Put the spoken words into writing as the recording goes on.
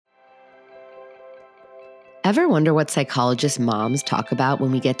Ever wonder what psychologist moms talk about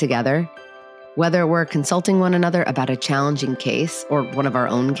when we get together? Whether we're consulting one another about a challenging case or one of our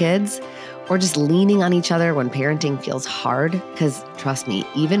own kids, or just leaning on each other when parenting feels hard, because trust me,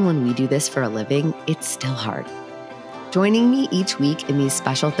 even when we do this for a living, it's still hard. Joining me each week in these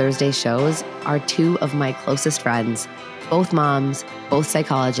special Thursday shows are two of my closest friends, both moms, both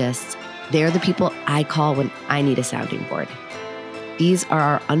psychologists. They're the people I call when I need a sounding board. These are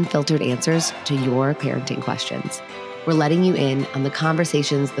our unfiltered answers to your parenting questions. We're letting you in on the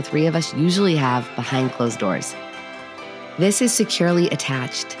conversations the three of us usually have behind closed doors. This is Securely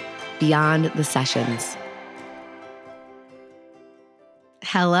Attached, Beyond the Sessions.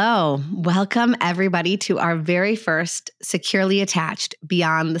 Hello. Welcome, everybody, to our very first Securely Attached,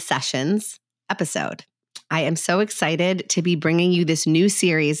 Beyond the Sessions episode. I am so excited to be bringing you this new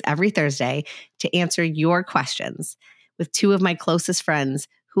series every Thursday to answer your questions with two of my closest friends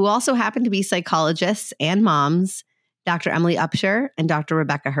who also happen to be psychologists and moms, Dr. Emily Upshur and Dr.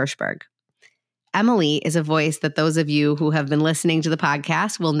 Rebecca Hirschberg. Emily is a voice that those of you who have been listening to the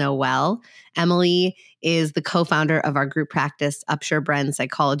podcast will know well. Emily is the co-founder of our group practice, Upshur Bren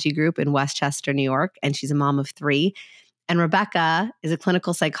Psychology Group in Westchester, New York, and she's a mom of three. And Rebecca is a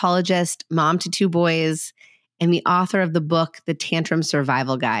clinical psychologist, mom to two boys, and the author of the book, The Tantrum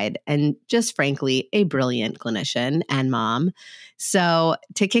Survival Guide, and just frankly, a brilliant clinician and mom. So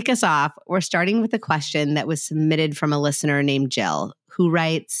to kick us off, we're starting with a question that was submitted from a listener named Jill, who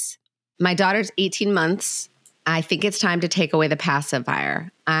writes, "My daughter's 18 months. I think it's time to take away the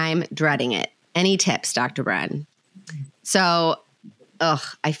pacifier. I'm dreading it. Any tips, Dr. Bren?" So,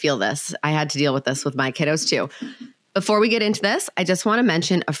 I feel this. I had to deal with this with my kiddos too. Before we get into this, I just want to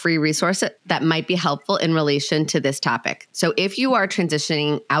mention a free resource that might be helpful in relation to this topic. So if you are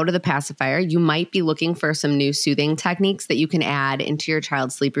transitioning out of the pacifier, you might be looking for some new soothing techniques that you can add into your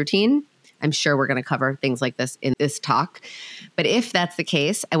child's sleep routine. I'm sure we're going to cover things like this in this talk. But if that's the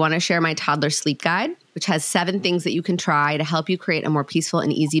case, I want to share my toddler sleep guide, which has 7 things that you can try to help you create a more peaceful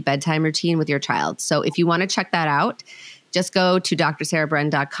and easy bedtime routine with your child. So if you want to check that out, just go to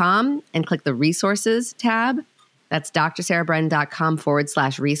drsarahbren.com and click the resources tab. That's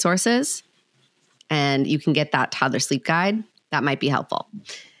drsarahbren.com/resources. And you can get that toddler sleep guide. That might be helpful.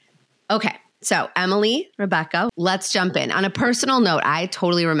 Okay. So Emily, Rebecca, let's jump in. On a personal note, I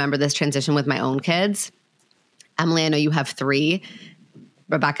totally remember this transition with my own kids. Emily, I know you have 3.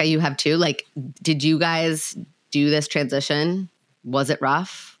 Rebecca, you have 2. Like, did you guys do this transition? Was it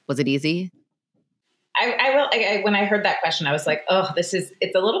rough? Was it easy? When I heard that question, I was like,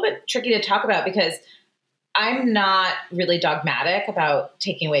 it's a little bit tricky to talk about because I'm not really dogmatic about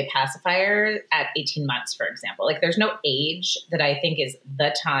taking away pacifiers at 18 months, for example. Like there's no age that I think is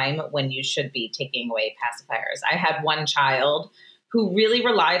the time when you should be taking away pacifiers. I had one child who really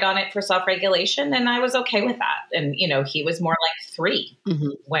relied on it for self-regulation, and I was okay with that. And, he was more like 3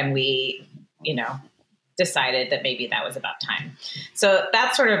 when we, decided that maybe that was about time. So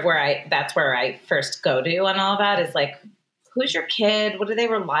that's sort of where I first go to on all that is like, who's your kid? What do they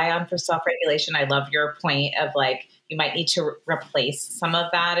rely on for self-regulation? I love your point of like, you might need to replace some of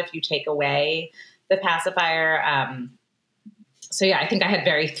that if you take away the pacifier. So yeah, I think I had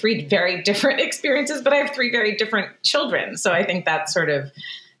 3 very different experiences, but I have 3 very different children. So I think that's sort of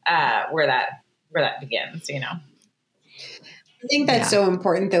where that begins, I think that's so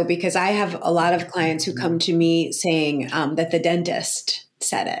important though, because I have a lot of clients who come to me saying that the dentist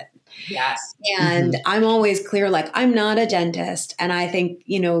said it. Yes. And I'm always clear, like, I'm not a dentist. And I think,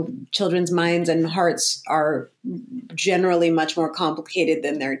 children's minds and hearts are generally much more complicated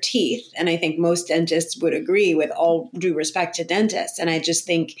than their teeth. And I think most dentists would agree, with all due respect to dentists. And I just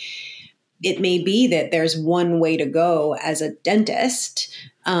think it may be that there's one way to go as a dentist.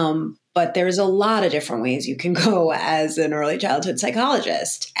 But there's a lot of different ways you can go as an early childhood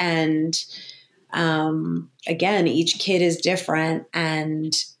psychologist. And again, each kid is different.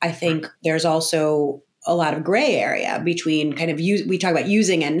 And I think there's also a lot of gray area between kind of we talk about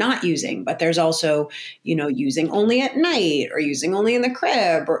using and not using, but there's also, using only at night or using only in the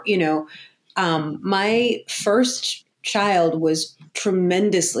crib or, my first child was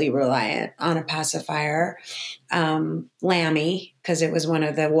tremendously reliant on a pacifier, Lammy, because it was one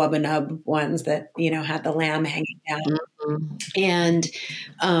of the Wubba ones that, had the lamb hanging down. Mm-hmm. And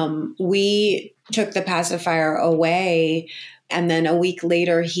we took the pacifier away. And then a week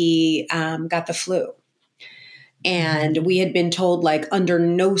later, he got the flu. And we had been told, like, under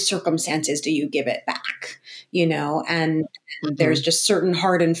no circumstances do you give it back, and there's just certain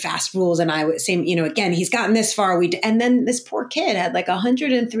hard and fast rules. And I would say, again, he's gotten this far. And then this poor kid had like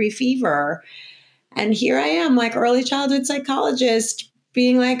 103 fever. And here I am, like early childhood psychologist,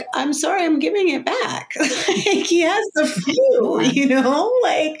 being like, I'm sorry, I'm giving it back. Like, he has the flu, you know,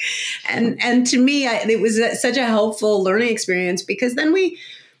 like, and to me, it was such a helpful learning experience, because then we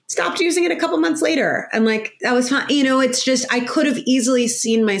stopped using it a couple months later. And like, that was fine. You know, it's just, I could have easily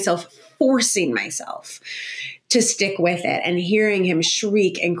seen myself forcing myself to stick with it and hearing him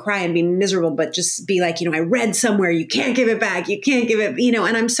shriek and cry and be miserable, but just be like, I read somewhere, you can't give it back. You can't give it,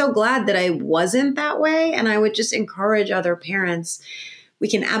 and I'm so glad that I wasn't that way. And I would just encourage other parents. We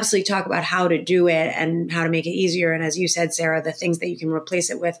can absolutely talk about how to do it and how to make it easier. And as you said, Sarah, the things that you can replace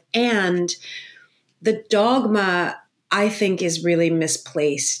it with. And the dogma, I think, is really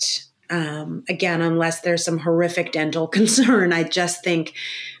misplaced. Again, unless there's some horrific dental concern, I just think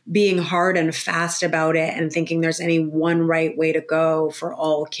being hard and fast about it and thinking there's any one right way to go for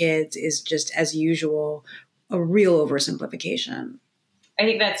all kids is just, as usual, a real oversimplification. I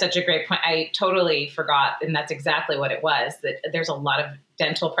think that's such a great point. I totally forgot. And that's exactly what it was, that there's a lot of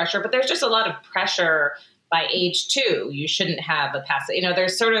dental pressure, but there's just a lot of pressure by age too. You shouldn't have a pass.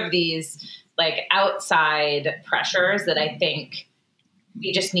 There's sort of these like outside pressures that I think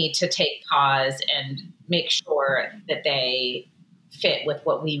we just need to take pause and make sure that they fit with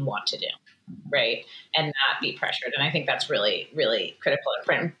what we want to do, right? And not be pressured. And I think that's really, really critical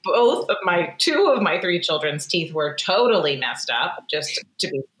and important. Two of my three children's teeth were totally messed up, just to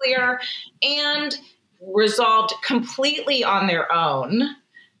be clear, and resolved completely on their own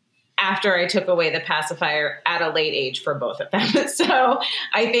after I took away the pacifier at a late age for both of them. So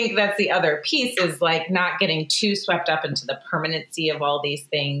I think that's the other piece, is like not getting too swept up into the permanency of all these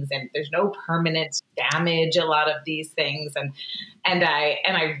things. And there's no permanent damage, a lot of these things. And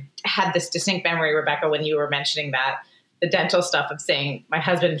I had this distinct memory, Rebecca, when you were mentioning that, the dental stuff, of saying my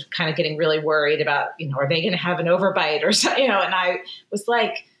husband kind of getting really worried about, are they going to have an overbite or so, and I was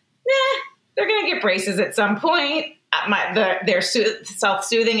like, nah, they're going to get braces at some point. Their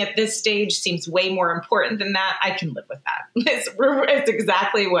self-soothing at this stage seems way more important than that. I can live with that. It's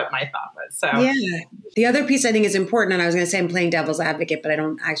exactly what my thought was. So yeah. The other piece I think is important, and I was going to say I'm playing devil's advocate, but I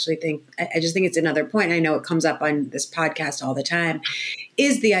don't actually think, I just think it's another point. I know it comes up on this podcast all the time,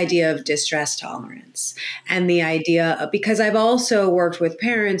 is the idea of distress tolerance. And the idea of, because I've also worked with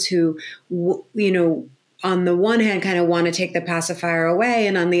parents who, on the one hand, kind of want to take the pacifier away.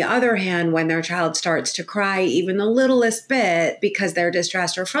 And on the other hand, when their child starts to cry even the littlest bit because they're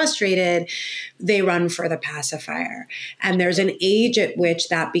distressed or frustrated, they run for the pacifier. And there's an age at which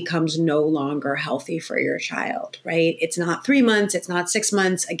that becomes no longer healthy for your child, right? It's not 3 months. It's not 6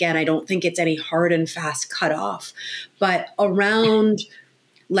 months. Again, I don't think it's any hard and fast cutoff, but around,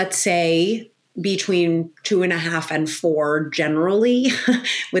 let's say, between 2.5 and 4 generally,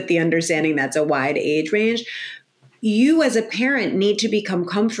 with the understanding that's a wide age range, you as a parent need to become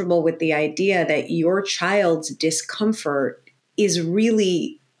comfortable with the idea that your child's discomfort is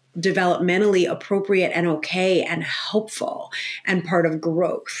really developmentally appropriate and okay and helpful and part of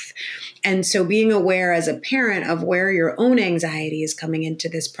growth. And so being aware as a parent of where your own anxiety is coming into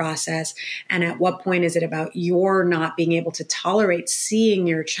this process, and at what point is it about your not being able to tolerate seeing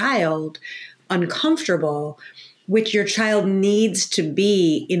your child uncomfortable, which your child needs to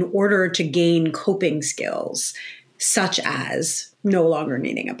be in order to gain coping skills, such as no longer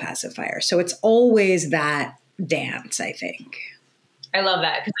needing a pacifier. So it's always that dance, I think. I love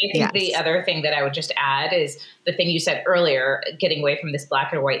that, because I think the other thing that I would just add is the thing you said earlier, getting away from this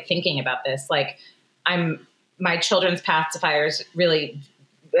black and white thinking about this. Like, my children's pacifiers really,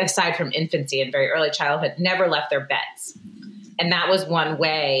 aside from infancy and very early childhood, never left their beds. And that was one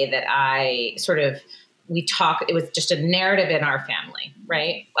way that it was just a narrative in our family,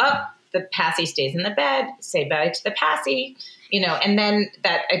 right? Well, the passy stays in the bed, say bye to the passy, and then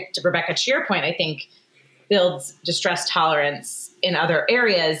that, Rebecca, to your point, I think builds distress tolerance in other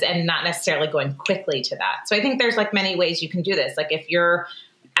areas and not necessarily going quickly to that. So I think there's like many ways you can do this. Like if you're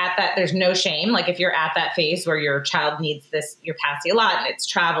at that, there's no shame. Like if you're at that phase where your child needs your passy a lot and it's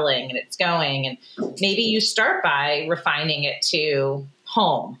traveling and it's going, and maybe you start by refining it to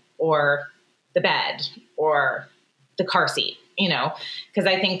home or the bed or the car seat, because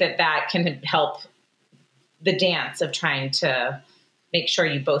I think that can help the dance of trying to make sure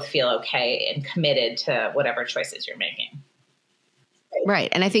you both feel okay and committed to whatever choices you're making. Right.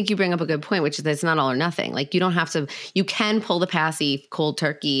 And I think you bring up a good point, which is that it's not all or nothing. Like you can pull the passy cold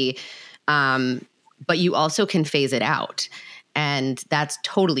turkey, but you also can phase it out. And that's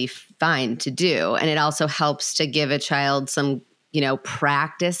totally fine to do. And it also helps to give a child some,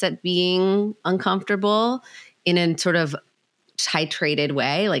 practice at being uncomfortable in a sort of titrated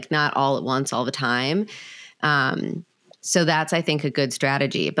way, like not all at once, all the time. So that's, I think, a good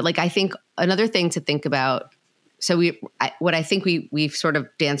strategy. But like, I think another thing to think about what I think we've sort of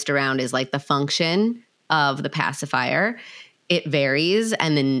danced around is like the function of the pacifier. It varies.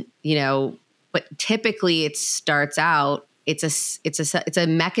 And then, but typically it starts out, it's a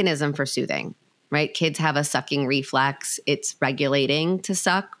mechanism for soothing, right? Kids have a sucking reflex. It's regulating to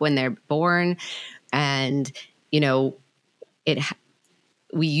suck when they're born. And,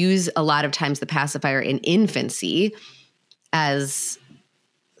 we use a lot of times the pacifier in infancy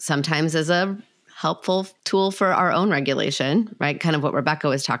sometimes as a helpful tool for our own regulation, right? Kind of what Rebecca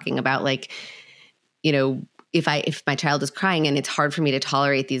was talking about. Like, if my child is crying and it's hard for me to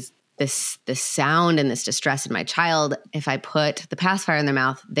tolerate this sound and this distress in my child, if I put the pacifier in their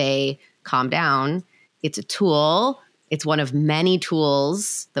mouth, they calm down. It's a tool. It's one of many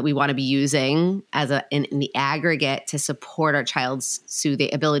tools that we want to be using in the aggregate to support our child's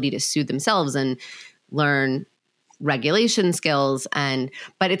ability to soothe themselves and learn regulation skills.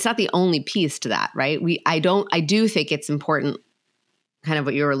 But it's not the only piece to that, right? I do think it's important, kind of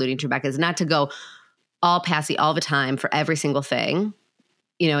what you were alluding to, Rebecca, is not to go all passy all the time for every single thing,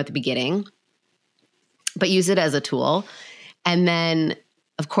 at the beginning, but use it as a tool. And then,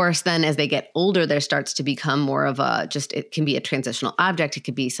 of course, then as they get older, there starts to become more of it can be a transitional object. It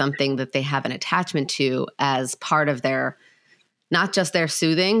could be something that they have an attachment to as part of not just their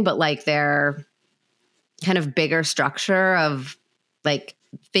soothing, but like their kind of bigger structure of like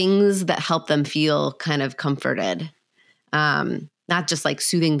things that help them feel kind of comforted. Not just like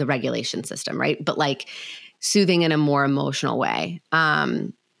soothing the regulation system, right? But like soothing in a more emotional way.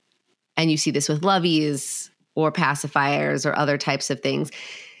 And you see this with loveys or pacifiers or other types of things.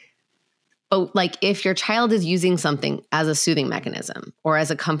 But like if your child is using something as a soothing mechanism or as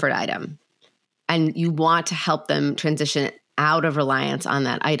a comfort item, and you want to help them transition out of reliance on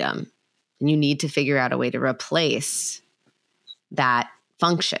that item, and you need to figure out a way to replace that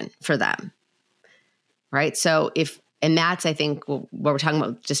function for them, right? So and that's, I think, what we're talking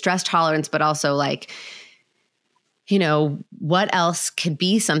about, distress tolerance, but also like, what else could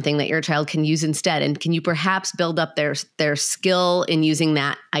be something that your child can use instead? And can you perhaps build up their skill in using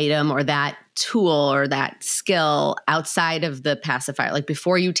that item or that tool or that skill outside of the pacifier? Like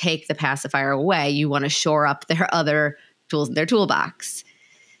before you take the pacifier away, you want to shore up their other tools in their toolbox.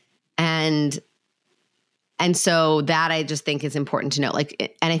 And so that I just think is important to know.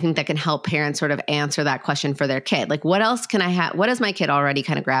 Like, and I think that can help parents sort of answer that question for their kid. Like, what else can I have? What does my kid already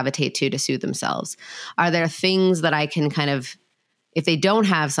kind of gravitate to soothe themselves? Are there things that I can kind of, if they don't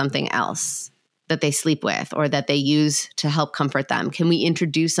have something else that they sleep with or that they use to help comfort them, can we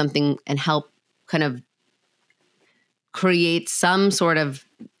introduce something and help kind of create some sort of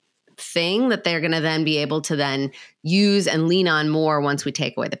thing that they're going to then be able to then use and lean on more once we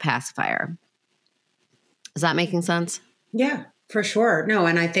take away the pacifier? Is that making sense? Yeah, for sure. No,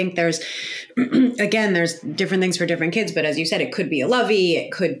 and I think there's different things for different kids, but as you said, it could be a lovey,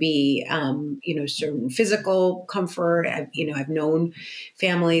 it could be, certain physical comfort. I've known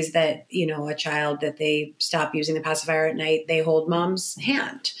families that, a child that they stop using the pacifier at night, they hold mom's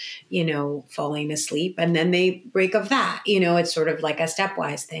hand, falling asleep, and then they break of that. It's sort of like a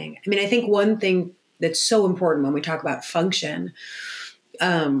stepwise thing. I mean, I think one thing that's so important when we talk about function,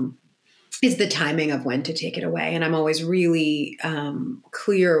 is the timing of when to take it away. And I'm always really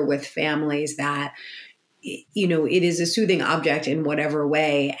clear with families that, it is a soothing object in whatever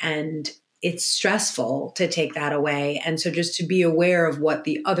way, and it's stressful to take that away. And so just to be aware of what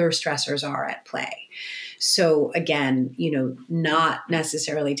the other stressors are at play. So again, not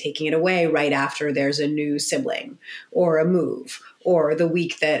necessarily taking it away right after there's a new sibling or a move or the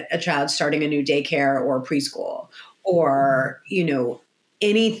week that a child's starting a new daycare or preschool or,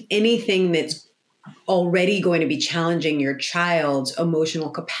 anything that's already going to be challenging your child's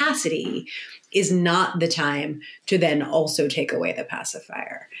emotional capacity is not the time to then also take away the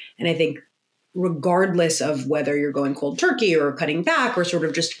pacifier. And I think regardless of whether you're going cold turkey or cutting back or sort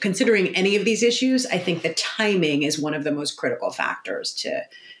of just considering any of these issues, I think the timing is one of the most critical factors to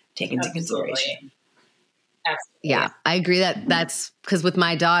take into consideration. Absolutely. Yeah, I agree that's because with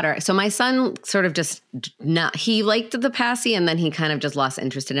my daughter, so my son sort of he liked the passy and then he kind of just lost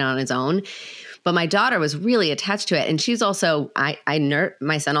interest in it on his own. But my daughter was really attached to it. And she's also,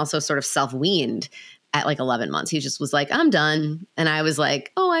 my son also sort of self-weaned at like 11 months. He just was like, I'm done. And I was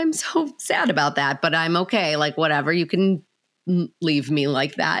like, oh, I'm so sad about that, but I'm okay. Like, whatever, you can leave me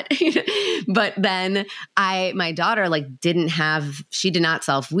like that. But then my daughter she did not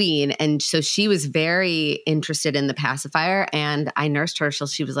self-wean. And so she was very interested in the pacifier, and I nursed her till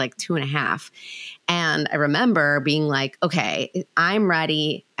she was like 2.5. And I remember being like, okay, I'm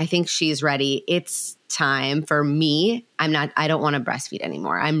ready. I think she's ready. It's time for me. I don't want to breastfeed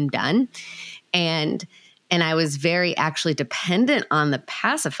anymore. I'm done. And And I was very actually dependent on the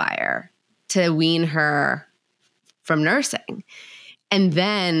pacifier to wean her from nursing. And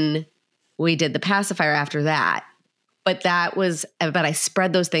then we did the pacifier after that. But I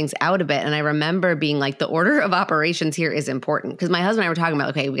spread those things out a bit. And I remember being like, the order of operations here is important. Because my husband and I were talking about,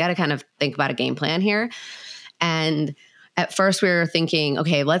 okay, we got to kind of think about a game plan here. And at first we were thinking,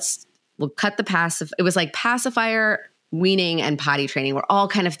 okay, we'll cut the it was like pacifier, weaning, and potty training were all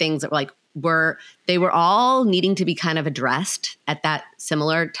kind of things that they were all needing to be kind of addressed at that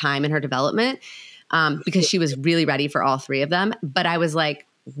similar time in her development, because she was really ready for all three of them. But I was like,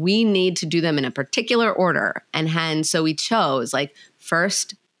 we need to do them in a particular order. And so we chose, like,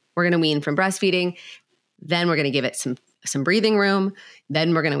 first we're going to wean from breastfeeding. Then we're going to give it some breathing room.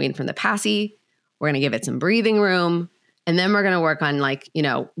 Then we're going to wean from the passy. We're going to give it some breathing room. And then we're going to work on, like,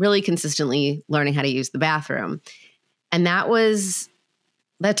 really consistently learning how to use the bathroom. And that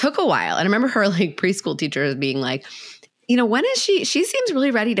took a while. And I remember her, like, preschool teachers being like, when is she seems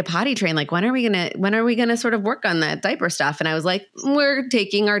really ready to potty train. Like, when are we going to sort of work on that diaper stuff? And I was like, we're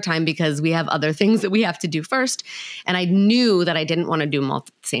taking our time because we have other things that we have to do first. And I knew that I didn't want to do them all at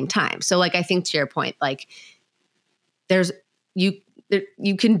the same time. So, like, I think to your point, like,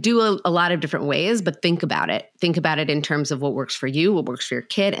 you can do a lot of different ways, but think about it. Think about it in terms of what works for you, what works for your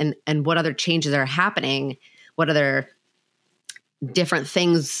kid, and what other changes are happening, what other different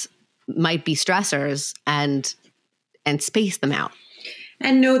things might be stressors, and space them out.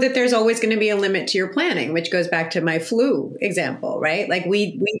 And know that there's always going to be a limit to your planning, which goes back to my flu example, right? Like,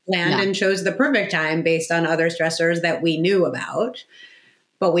 we planned and chose the perfect time based on other stressors that we knew about,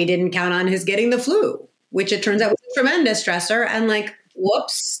 but we didn't count on his getting the flu, which it turns out was a tremendous stressor. And, like,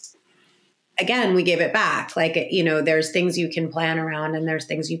 whoops, again, we gave it back. Like, there's things you can plan around and there's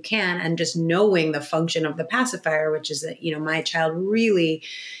things you can. And just knowing the function of the pacifier, which is that, my child really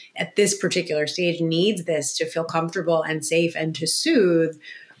at this particular stage needs this to feel comfortable and safe and to soothe.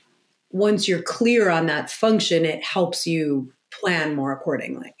 Once you're clear on that function, it helps you plan more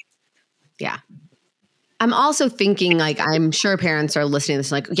accordingly. Yeah. I'm also thinking, like, I'm sure parents are listening to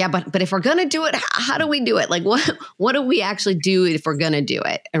this like, yeah, but if we're going to do it, how do we do it? Like, what do we actually do if we're going to do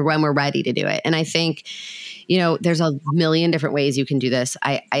it or when we're ready to do it? And I think, there's a million different ways you can do this.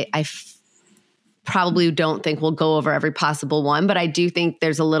 I probably don't think we'll go over every possible one, but I do think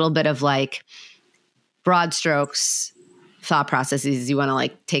there's a little bit of, like, broad strokes thought processes you want to,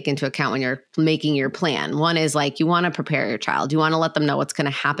 like, take into account when you're making your plan. One is, like, you want to prepare your child. You want to let them know what's going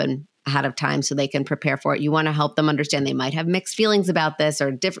to happen ahead of time so they can prepare for it. You want to help them understand they might have mixed feelings about this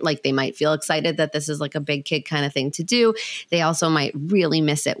or different, like, they might feel excited that this is, like, a big kid kind of thing to do. They also might really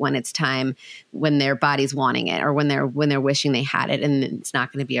miss it when it's time, when their body's wanting it or when they're wishing they had it and it's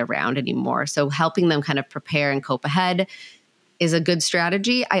not going to be around anymore. So helping them kind of prepare and cope ahead is a good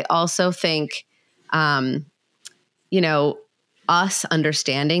strategy. I also think, us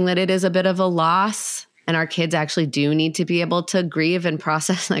understanding that it is a bit of a loss and our kids actually do need to be able to grieve and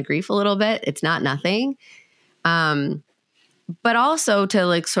process that grief a little bit. It's not nothing. But also to,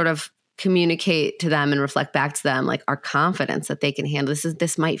 like, sort of communicate to them and reflect back to them, like, our confidence that they can handle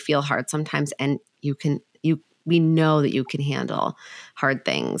this might feel hard sometimes. And we know that you can handle hard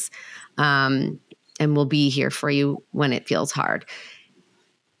things. And we'll be here for you when it feels hard.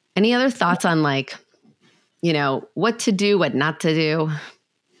 Any other thoughts on, like, what to do, what not to do?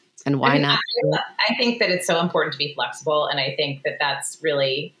 And why not? I think that it's so important to be flexible. And I think that that's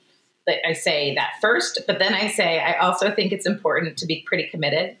really, I say that first, but then I also think it's important to be pretty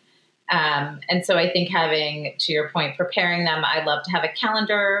committed. And so I think having, to your point, preparing them, I love to have a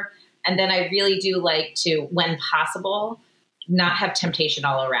calendar. And then I really do like to, when possible, not have temptation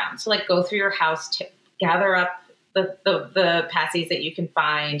all around. So, like, go through your house, gather up the passies that you can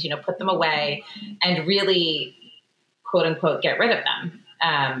find, put them away and really, quote unquote, get rid of them.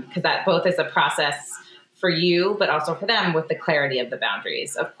 Because that both is a process for you, but also for them with the clarity of the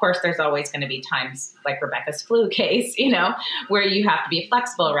boundaries. Of course, there's always going to be times like Rebecca's flu case, where you have to be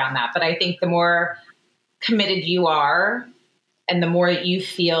flexible around that. But I think the more committed you are and the more you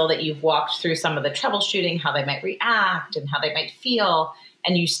feel that you've walked through some of the troubleshooting, how they might react and how they might feel,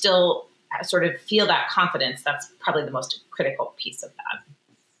 and you still sort of feel that confidence, that's probably the most critical piece of that.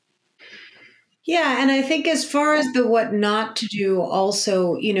 Yeah. And I think as far as the what not to do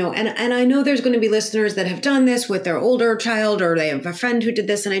also, and I know there's going to be listeners that have done this with their older child or they have a friend who did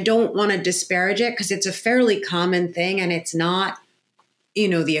this, and I don't want to disparage it because it's a fairly common thing and it's not,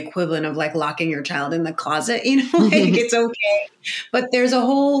 the equivalent of, like, locking your child in the closet, like, it's okay. But there's a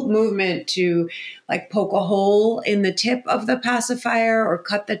whole movement to, like, poke a hole in the tip of the pacifier or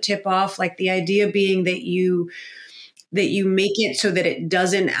cut the tip off. Like, the idea being that you that you make it so that it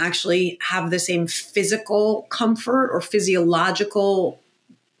doesn't actually have the same physical comfort or physiological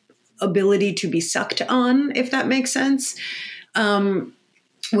ability to be sucked on, if that makes sense,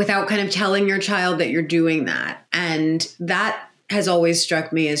 without kind of telling your child that you're doing that. And that has always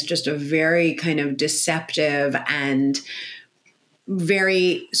struck me as just a very kind of deceptive and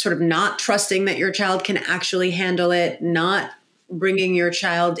very sort of not trusting that your child can actually handle it, not bringing your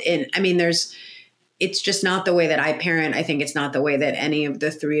child in. I mean, it's just not the way that I parent. I think it's not the way that any of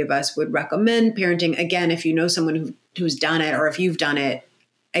the three of us would recommend parenting. Again, if you know someone who's done it, or if you've done it,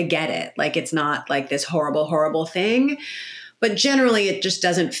 I get it. Like, it's not like this horrible, horrible thing. But generally, it just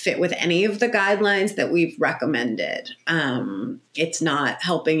doesn't fit with any of the guidelines that we've recommended. It's not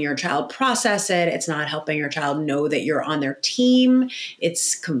helping your child process it. It's not helping your child know that you're on their team.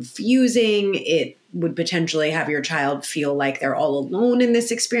 It's confusing. It would potentially have your child feel like they're all alone in this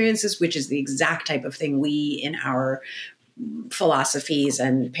experiences, which is the exact type of thing we in our philosophies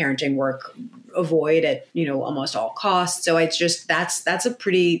and parenting work avoid at, almost all costs. So it's just, that's a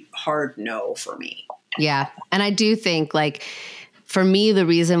pretty hard no for me. Yeah. And I do think, like, for me, the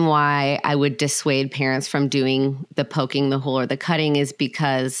reason why I would dissuade parents from doing the poking the hole or the cutting is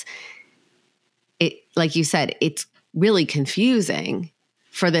because it, like you said, it's really confusing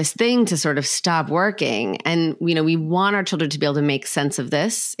for this thing to sort of stop working. And, we want our children to be able to make sense of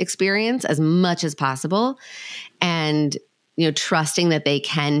this experience as much as possible. And, trusting that they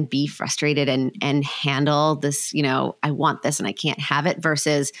can be frustrated and handle this, I want this and I can't have it,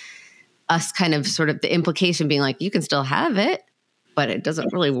 versus us kind of sort of the implication being like, you can still have it, but it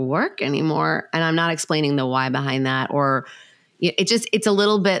doesn't really work anymore. And I'm not explaining the why behind that. Or it's a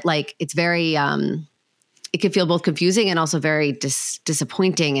little bit like, it's very, it can feel both confusing and also very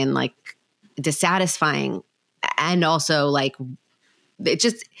disappointing and like dissatisfying. And also like,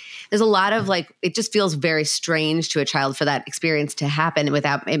 there's a lot of like, it just feels very strange to a child for that experience to happen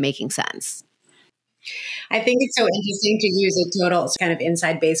without it making sense. I think it's so interesting to use a total kind of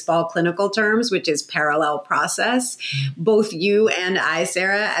inside baseball clinical terms, which is parallel process. Both you and I,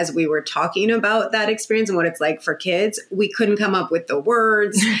 Sarah, as we were talking about that experience and what it's like for kids, we couldn't come up with the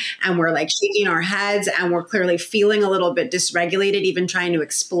words and we're like shaking our heads and we're clearly feeling a little bit dysregulated, even trying to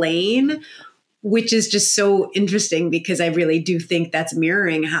explain, which is just so interesting because I really do think that's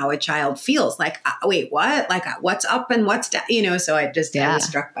mirroring how a child feels. Like, wait, what? Like, what's up and what's down? So I was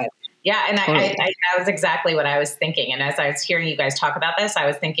struck by that. Yeah. And Totally. I that was exactly what I was thinking. And as I was hearing you guys talk about this, I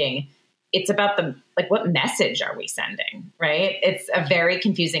was thinking it's about what message are we sending, right? It's a very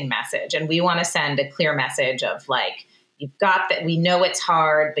confusing message. And we want to send a clear message of like, you've got that. We know it's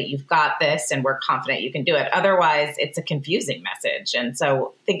hard, but you've got this and we're confident you can do it. Otherwise it's a confusing message. And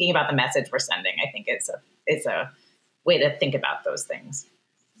so thinking about the message we're sending, I think is a way to think about those things.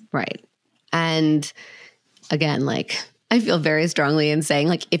 Right. And again, like, I feel very strongly in saying,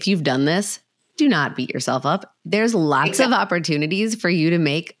 like, if you've done this, do not beat yourself up. There's lots of opportunities for you to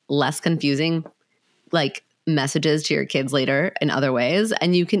make less confusing, like, messages to your kids later in other ways.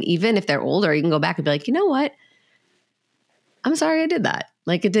 And you can, even if they're older, you can go back and be like, you know what? I'm sorry I did that.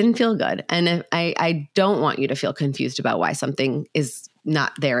 Like, it didn't feel good. And I don't want you to feel confused about why something is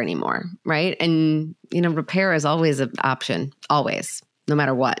not there anymore. Right. And, repair is always an option, always, no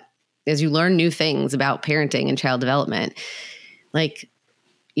matter what. As you learn new things about parenting and child development, like,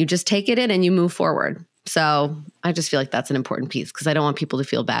 you just take it in and you move forward. So I just feel like that's an important piece because I don't want people to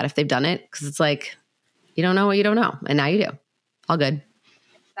feel bad if they've done it, because it's like, you don't know what you don't know. And now you do. All good.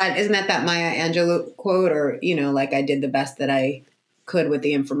 Isn't that Maya Angelou quote, or, like, I did the best that I could with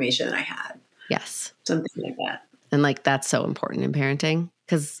the information that I had. Yes. Something like that. And like, that's so important in parenting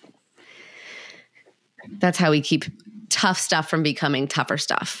because that's how we keep tough stuff from becoming tougher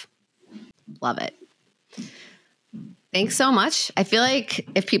stuff. Love it. Thanks so much. I feel like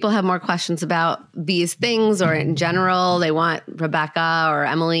if people have more questions about these things or in general, they want Rebecca or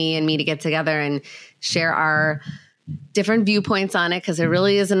Emily and me to get together and share our different viewpoints on it, because there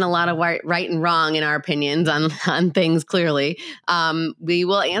really isn't a lot of right and wrong in our opinions on things, clearly. We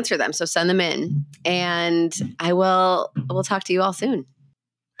will answer them. So send them in. And we'll talk to you all soon.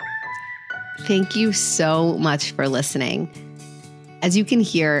 Thank you so much for listening. As you can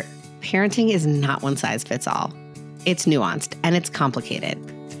hear, parenting is not one size fits all. It's nuanced and it's complicated.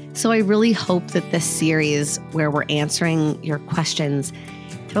 So I really hope that this series, where we're answering your questions,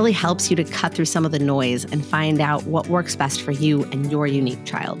 really helps you to cut through some of the noise and find out what works best for you and your unique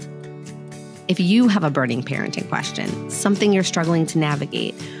child. If you have a burning parenting question, something you're struggling to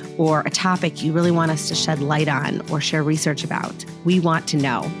navigate, or a topic you really want us to shed light on or share research about, we want to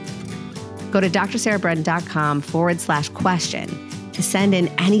know. Go to drsarahbren.com/question to to send in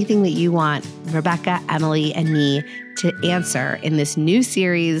anything that you want Rebecca, Emily, and me to answer in this new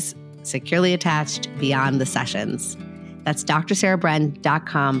series, Securely Attached Beyond the Sessions. That's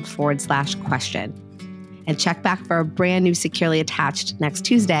drsarahbren.com/question. And check back for a brand new Securely Attached next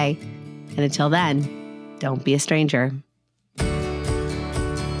Tuesday. And until then, don't be a stranger.